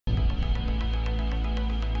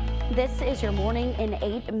This is your morning in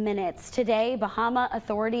 8 minutes. Today, Bahama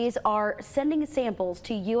authorities are sending samples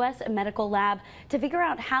to U.S. Medical Lab to figure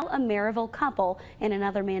out how a Maryville couple and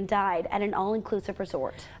another man died at an all-inclusive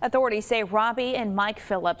resort. Authorities say Robbie and Mike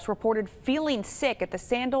Phillips reported feeling sick at the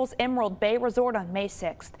Sandals Emerald Bay Resort on May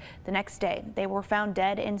 6th. The next day, they were found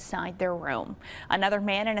dead inside their room. Another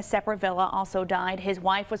man in a separate villa also died. His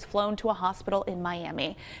wife was flown to a hospital in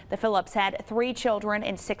Miami. The Phillips had 3 children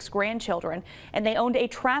and 6 grandchildren, and they owned a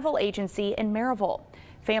travel agency in Maryville.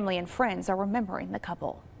 Family and friends are remembering the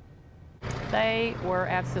couple. They were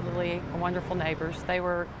absolutely wonderful neighbors. They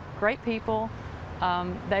were great people.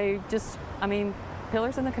 They just,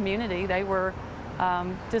 pillars in the community. They were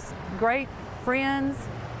just great friends,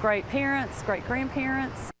 great parents, great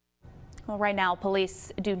grandparents. Well, right now,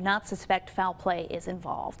 police do not suspect foul play is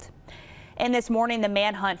involved. And this morning, the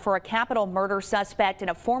manhunt for a capital murder suspect and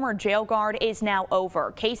a former jail guard is now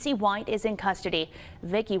over. Casey White is in custody.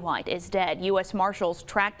 Vicky White is dead. U.S. Marshals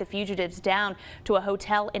tracked the fugitives down to a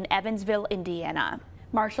hotel in Evansville, Indiana.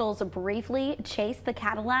 Marshals briefly chased the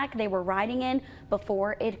Cadillac they were riding in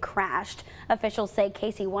before it crashed. Officials say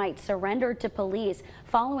Casey White surrendered to police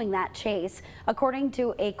following that chase. According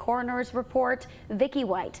to a coroner's report, Vicky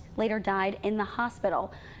White later died in the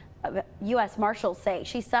hospital. U.S. Marshals say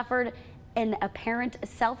she suffered an apparent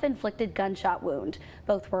self-inflicted gunshot wound.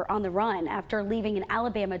 Both were on the run after leaving an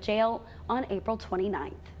Alabama jail on April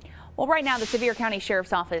 29th. Well, right now, the Sevier County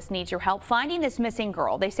Sheriff's Office needs your help finding this missing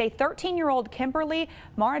girl. They say 13-year-old Kimberly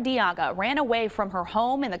Maradiaga ran away from her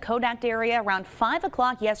home in the Kodak area around 5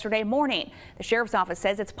 o'clock yesterday morning. The Sheriff's Office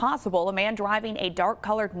says it's possible a man driving a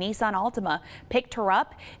dark-colored Nissan Altima picked her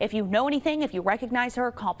up. If you know anything, if you recognize her,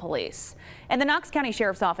 call police. And the Knox County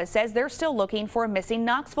Sheriff's Office says they're still looking for a missing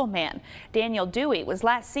Knoxville man. Daniel Dewey was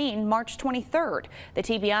last seen March 23rd. The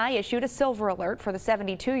TBI issued a silver alert for the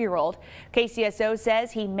 72-year-old. KCSO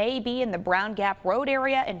says he may be in the Brown Gap Road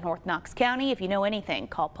area in North Knox County. If you know anything,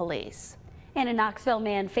 call police. And a Knoxville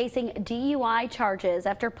man facing DUI charges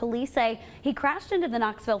after police say he crashed into the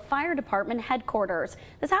Knoxville Fire Department headquarters.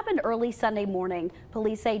 This happened early Sunday morning.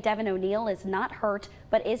 Police say Devin O'Neill is not hurt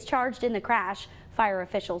but is charged in the crash. Fire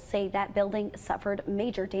officials say that building suffered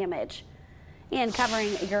major damage. And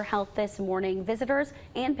covering your health this morning, visitors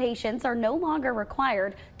and patients are no longer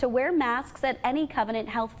required to wear masks at any Covenant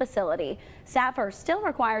Health facility. Staff are still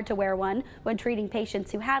required to wear one when treating patients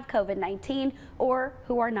who have COVID-19 or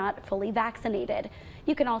who are not fully vaccinated.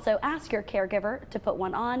 You can also ask your caregiver to put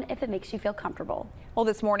one on if it makes you feel comfortable. Well,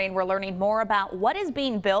 this morning we're learning more about what is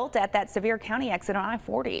being built at that Sevier County exit on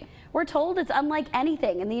I-40. We're told it's unlike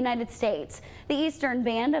anything in the United States. The Eastern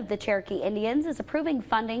Band of the Cherokee Indians is approving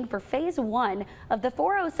funding for Phase 1 of the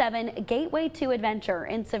 407 Gateway 2 Adventure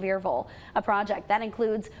in Sevierville, a project that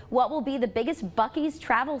includes what will be the biggest Buc-ee's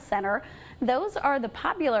travel center. Those are the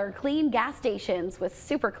popular clean gas stations with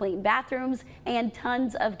super clean bathrooms and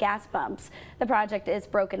tons of gas pumps. The project is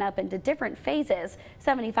broken up into different phases.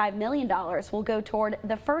 $75 million will go toward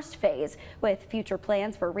the first phase, with future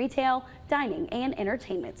plans for retail, dining, and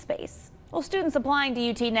entertainment space. Well, students applying to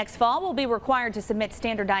UT next fall will be required to submit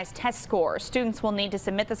standardized test scores. Students will need to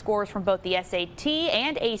submit the scores from both the SAT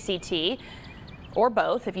and ACT, or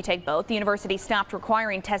both if you take both. The university stopped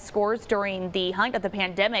requiring test scores during the height of the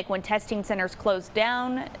pandemic when testing centers closed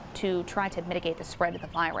down to try to mitigate the spread of the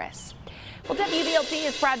virus. Well, WVLT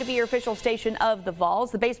is proud to be your official station of the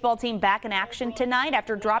Vols. The baseball team back in action tonight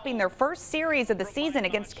after dropping their first series of the season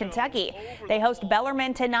against Kentucky. They host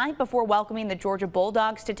Bellarmine tonight before welcoming the Georgia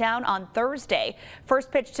Bulldogs to town on Thursday.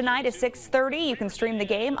 First pitch tonight is 6:30. You can stream the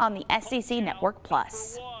game on the SEC Network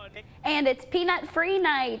Plus. And it's peanut-free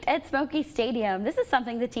night at Smoky Stadium. This is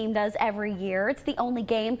something the team does every year. It's the only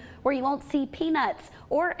game where you won't see peanuts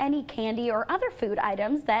or any candy or other food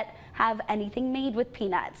items that have anything made with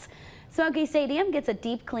peanuts. Smoky Stadium gets a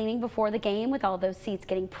deep cleaning before the game, with all those seats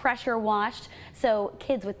getting pressure washed, so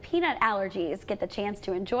kids with peanut allergies get the chance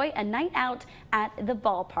to enjoy a night out at the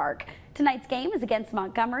ballpark. Tonight's game is against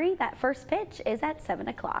Montgomery. That first pitch is at 7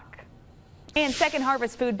 o'clock. And Second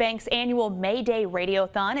Harvest Food Bank's annual May Day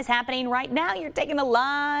Radiothon is happening right now. You're taking a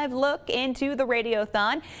live look into the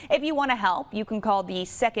Radiothon. If you want to help, you can call the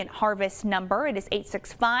Second Harvest number. It is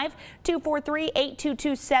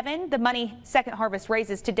 865-243-8227. The money Second Harvest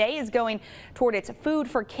raises today is going toward its Food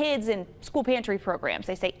for Kids and school pantry programs.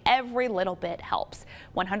 They say every little bit helps.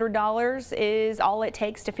 $100 is all it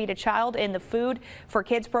takes to feed a child in the Food for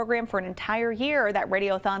Kids program for an entire year. That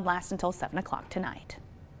Radiothon lasts until 7 o'clock tonight.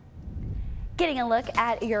 Getting a look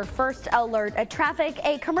at your first alert at traffic.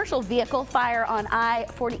 A commercial vehicle fire on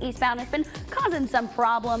I-40 eastbound has been causing some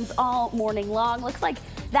problems all morning long. Looks like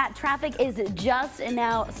That traffic is just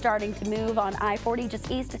now starting to move on I-40 just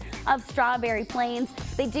east of Strawberry Plains.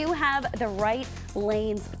 They do have the right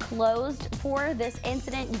lanes closed for this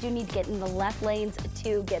incident. You do need to get in the left lanes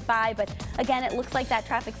to get by, but again, it looks like that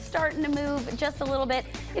traffic's starting to move just a little bit.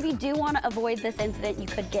 If you do want to avoid this incident, you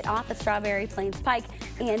could get off of Strawberry Plains Pike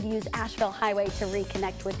and use Asheville Highway to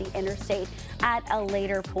reconnect with the interstate at a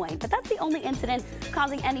later point. But that's the only incident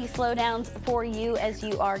causing any slowdowns for you as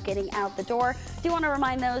you are getting out the door. Do want to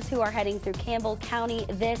remind those who are heading through Campbell County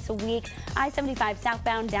this week, I-75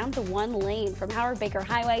 southbound down to 1 lane from Howard Baker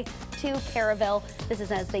Highway to Caraville. This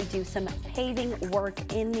is as they do some paving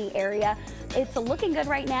work in the area. It's looking good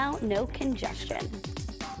right now, no congestion.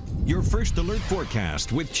 Your first alert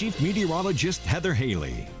forecast with Chief Meteorologist Heather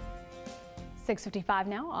Haley. 6:55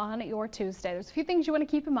 now on your Tuesday. There's a few things you want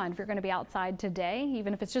to keep in mind if you're going to be outside today,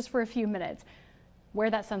 even if it's just for a few minutes. Wear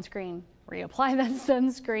that sunscreen. Reapply that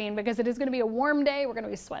sunscreen because it is going to be a warm day. We're going to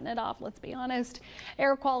be sweating it off, let's be honest.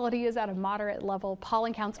 Air quality is at a moderate level.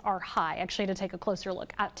 Pollen counts are high. Actually, to take a closer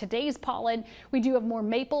look at today's pollen, we do have more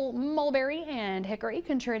maple, mulberry, and hickory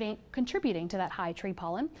contributing to that high tree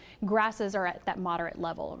pollen. Grasses are at that moderate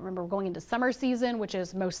level. Remember, we're going into summer season, which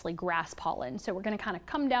is mostly grass pollen. So we're going to kind of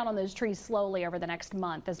come down on those trees slowly over the next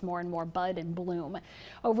month as more and more bud and bloom.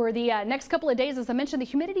 Over the next couple of days, as I mentioned, the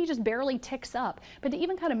humidity just barely ticks up. But to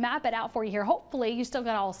even kind of map it out for you here, hopefully you still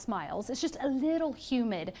got all smiles. It's just a little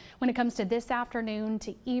humid when it comes to this afternoon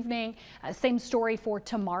to evening. Same story for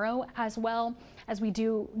tomorrow as well, as we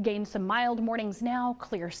do gain some mild mornings now,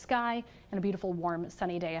 clear sky, and a beautiful warm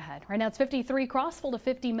sunny day ahead. Right now it's 53 Crossville to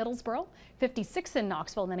 50 Middlesboro, 56 in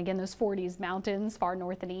Knoxville, and then again those 40s mountains far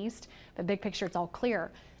north and east. But big picture, it's all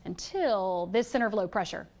clear until this center of low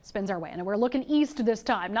pressure spins our way. And we're looking east this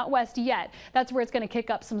time, not west yet. That's where it's going to kick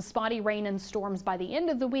up some spotty rain and storms by the end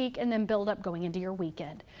of the week and then build up going into your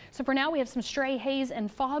weekend. So for now, we have some stray haze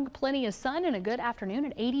and fog, plenty of sun, and a good afternoon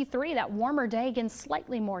at 83. That warmer day, again,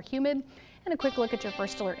 slightly more humid. And a quick look at your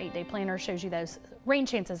first alert 8-day planner shows you those rain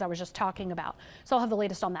chances I was just talking about. So I'll have the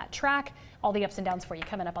latest on that track, all the ups and downs for you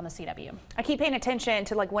coming up on the CW. I keep paying attention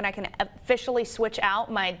to like when I can officially switch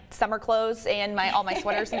out my summer clothes and all my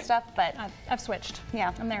sweaters and stuff, but I've switched.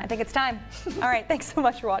 Yeah, I'm there. I think it's time. All right, thanks so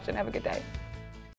much for watching. Have a good day.